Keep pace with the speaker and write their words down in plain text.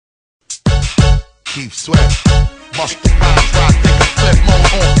Keith Sweat. Bust the rhymes, rock, think a flip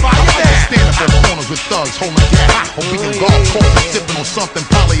mode on fire. Standing for corners with thugs, holding gas. Hope we can golf courses, sipping on something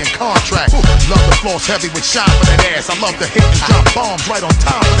poly and contract. Love the floss heavy with shine for that ass. I love to hit and drop bombs right on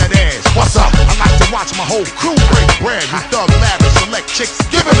top of that ass. What's up? I like to watch my whole crew break bread. We thug lavish, select chicks,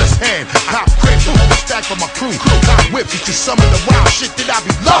 giving us head. Cop cribs, the whole stack for my crew. Cop whips, it's just some of the wild shit that I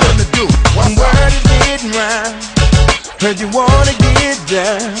be loving to do. One word is getting round. Heard you wanna get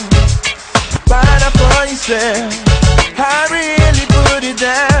down. Find out for yourself. I really put it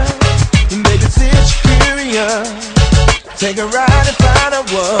down. Baby, since you're curious, take a ride and find out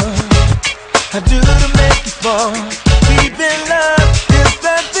what I do to make you fall. Deep in love is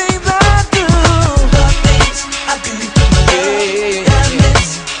the things I do. The things I do. Yeah.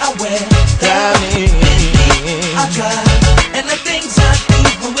 Diamonds I wear. Diamonds I drive. And the things I do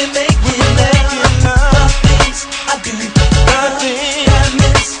when we're making love. The things I do.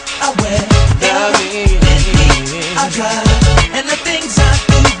 Diamonds I wear. I drive. And the things I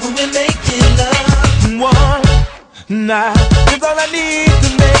do when we're making love. One night is all I need to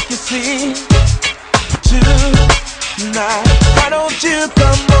make you see. Two night, why don't you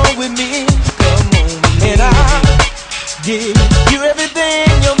come on with me? Come on with me. And I'll give you everything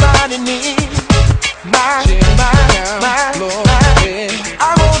your body needs. My,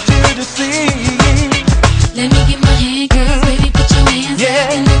 I want you to see. Let me get my hand, girl, baby, put your hands up.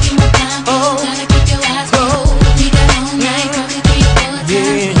 And look at my blindfold, gotta keep your eyes closed. We got all night, probably 3-4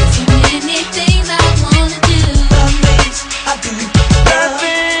 times. So many things I wanna do. The things I do.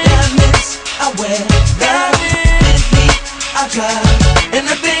 Diamonds I wear. I drive. And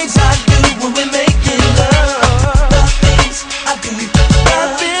the things I do when we're making love. The things I do.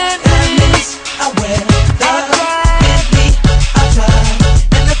 Diamonds I wear. I drive.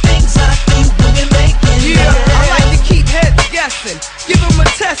 And the things I do when we're making love. I like to keep heads guessing, give them a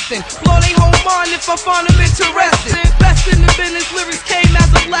testing, blow they whole mind if I find them interesting. Best in the business, lyrics came as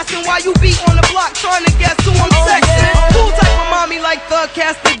a blessing. While you beat on the block trying to guess who I'm sexing. Cool type of mommy like Thug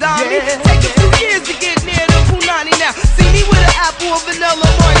Casadami. Take a few years to get near the Punani now. See me with an apple or vanilla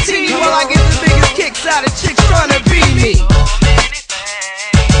martini while I get the biggest kicks out of chicks trying to be me.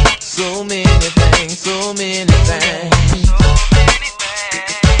 So many things, so many things.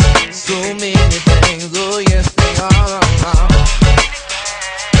 So many things, oh yes they are.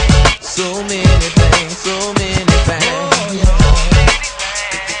 So many things, so many things.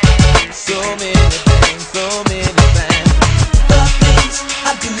 So many things, so many things. The things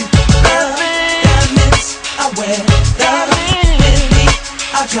I do. Diamonds I wear.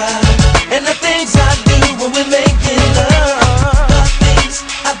 I drive.